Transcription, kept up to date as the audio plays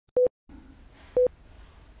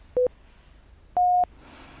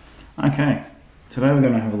Okay, today we're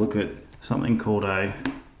going to have a look at something called a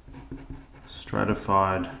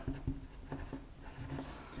stratified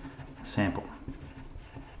sample.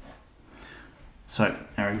 So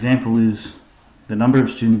our example is the number of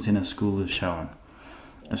students in a school is shown.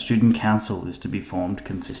 A student council is to be formed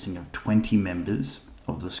consisting of 20 members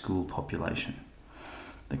of the school population.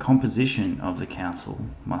 The composition of the council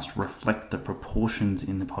must reflect the proportions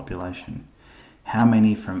in the population. How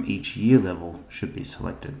many from each year level should be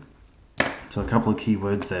selected? So a couple of key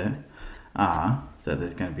words there are that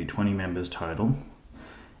there's going to be 20 members total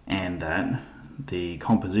and that the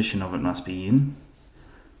composition of it must be in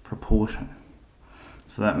proportion.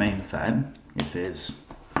 So that means that if there's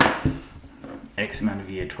X amount of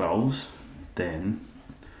year 12s, then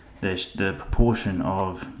there's the proportion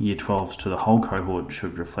of year 12s to the whole cohort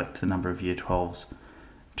should reflect the number of year 12s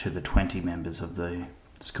to the 20 members of the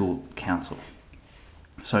school council.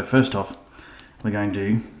 So first off, we're going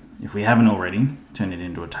to, if we haven't already, turn it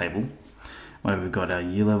into a table where we've got our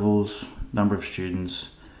year levels, number of students,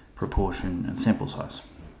 proportion, and sample size.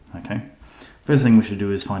 Okay. First thing we should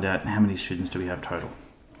do is find out how many students do we have total.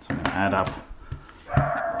 So I'm going to add up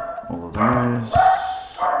all of those.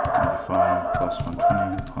 85 plus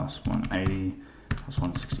 120 plus 180 plus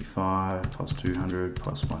 165 plus 200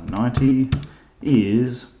 plus 190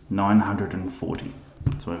 is 940.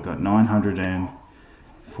 So we've got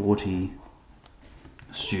 940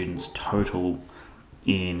 students total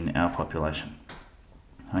in our population.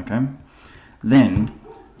 Okay, then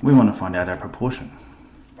we want to find out our proportion.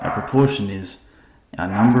 Our proportion is our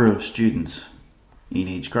number of students in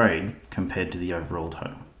each grade compared to the overall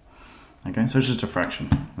total. Okay, so it's just a fraction.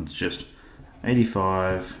 It's just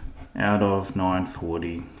 85 out of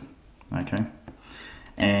 940. Okay,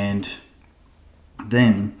 and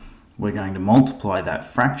then we're going to multiply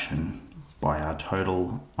that fraction by our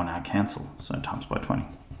total on our council, so times by 20.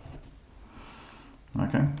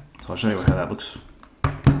 Okay, so I'll show you how that looks.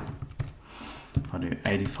 If I do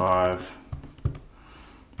 85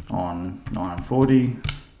 on 940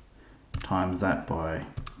 times that by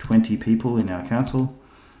 20 people in our council,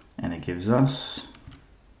 and it gives us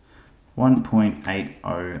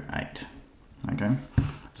 1.808. Okay,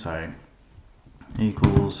 so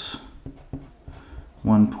equals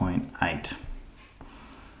 1.8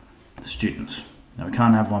 students. Now we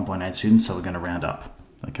can't have 1.8 students, so we're going to round up.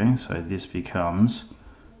 Okay, so this becomes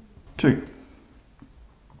 2.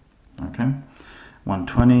 Okay,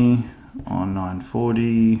 120 on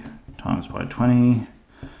 940 times by 20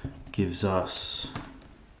 gives us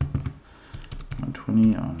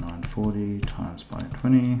 120 on 940 times by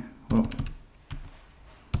 20. Well,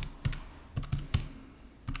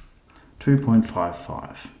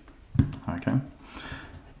 2.55. Okay.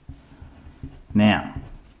 Now,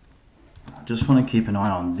 I just want to keep an eye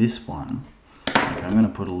on this one. Okay, I'm going to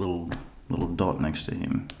put a little dot next to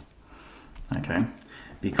him. Okay,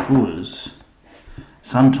 because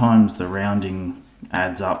sometimes the rounding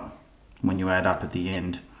adds up when you add up at the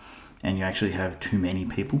end, and you actually have too many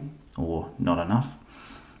people or not enough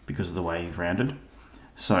because of the way you've rounded.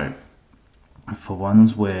 So for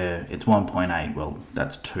ones where it's 1.8, well,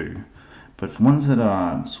 that's 2. But for ones that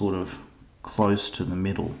are sort of close to the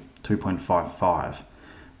middle, 2.55, well,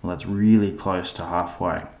 that's really close to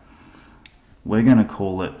halfway. We're going to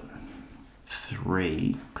call it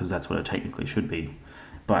 3 because that's what it technically should be.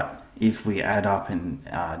 But if we add up and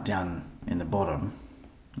down in the bottom,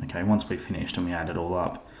 okay, once we've finished and we add it all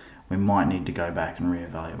up, we might need to go back and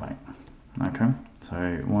reevaluate. Okay,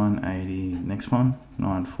 so 180, next one,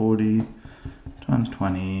 940 times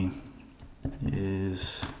 20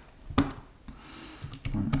 is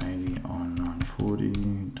 180 on 940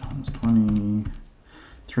 times 20,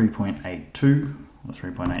 3.82 or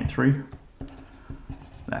 3.83.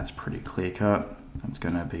 That's pretty clear cut. That's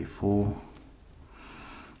going to be 4.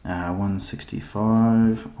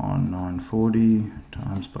 165 on 940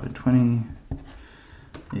 times by 20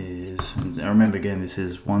 is, and remember again, this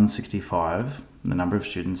is 165, the number of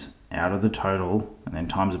students out of the total, and then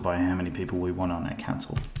times it by how many people we want on our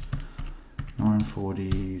council.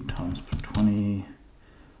 940 times by 20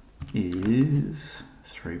 is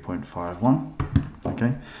 3.51.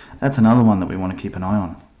 Okay, that's another one that we want to keep an eye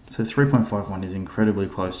on. So 3.51 is incredibly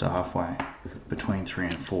close to halfway between 3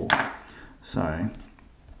 and 4. So I'm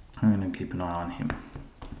going to keep an eye on him.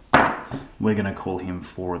 We're going to call him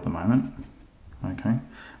 4 at the moment. Okay,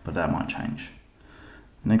 but that might change.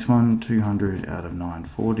 Next one, 200 out of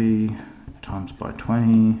 940 times by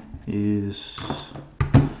 20 is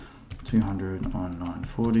 200 on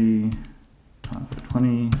 940 times by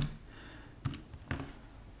 20,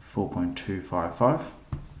 4.255.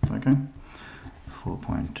 Okay,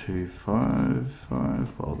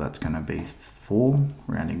 4.255, well, that's going to be 4,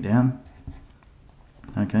 rounding down.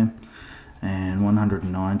 Okay, and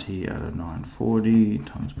 190 out of 940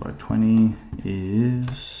 times by 20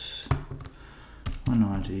 is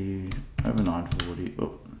 190 over 940,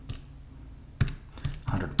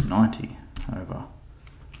 190 over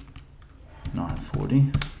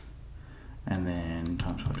 940, and then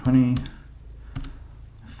times by 20,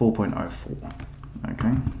 4.04.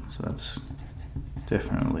 Okay, so that's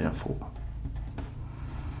definitely a 4.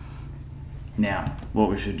 Now, what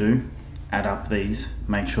we should do, add up these,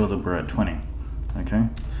 make sure that we're at 20. Okay,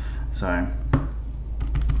 so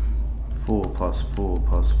 4 plus 4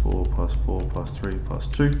 plus 4 plus 4 plus 3 plus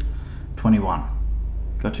 2, 21.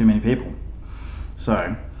 Got too many people.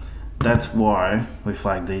 So that's why we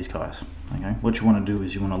flagged these guys. Okay, what you want to do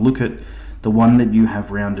is you want to look at the one that you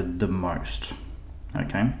have rounded the most.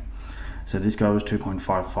 Okay, so this guy was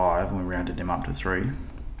 2.55 and we rounded him up to 3.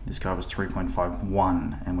 This guy was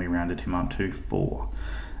 3.51 and we rounded him up to 4.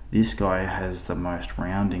 This guy has the most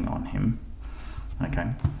rounding on him. Okay,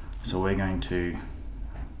 so we're going to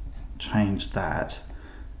change that,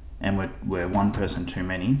 and we're one person too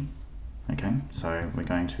many. Okay, so we're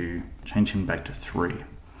going to change him back to 3.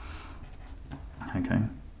 Okay,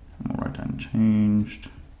 we'll write down changed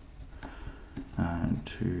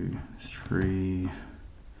to 3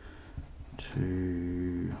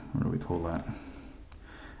 to, what do we call that?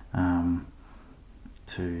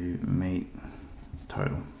 To meet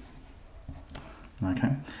total.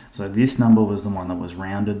 Okay, so this number was the one that was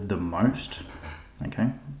rounded the most.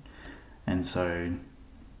 Okay, and so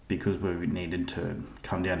because we needed to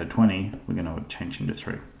come down to 20, we're going to change him to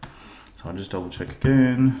 3. So I'll just double check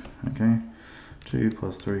again. Okay, 2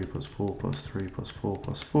 plus 3 plus 4 plus 3 plus 4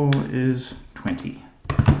 plus 4 is 20.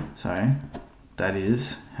 So that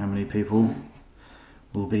is how many people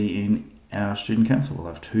will be in our student council. We'll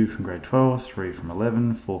have 2 from grade 12, 3 from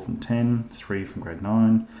 11, 4 from 10, 3 from grade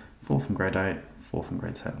 9, 4 from grade 8, 4 from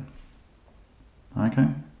grade 7. Okay,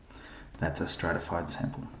 that's a stratified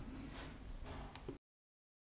sample.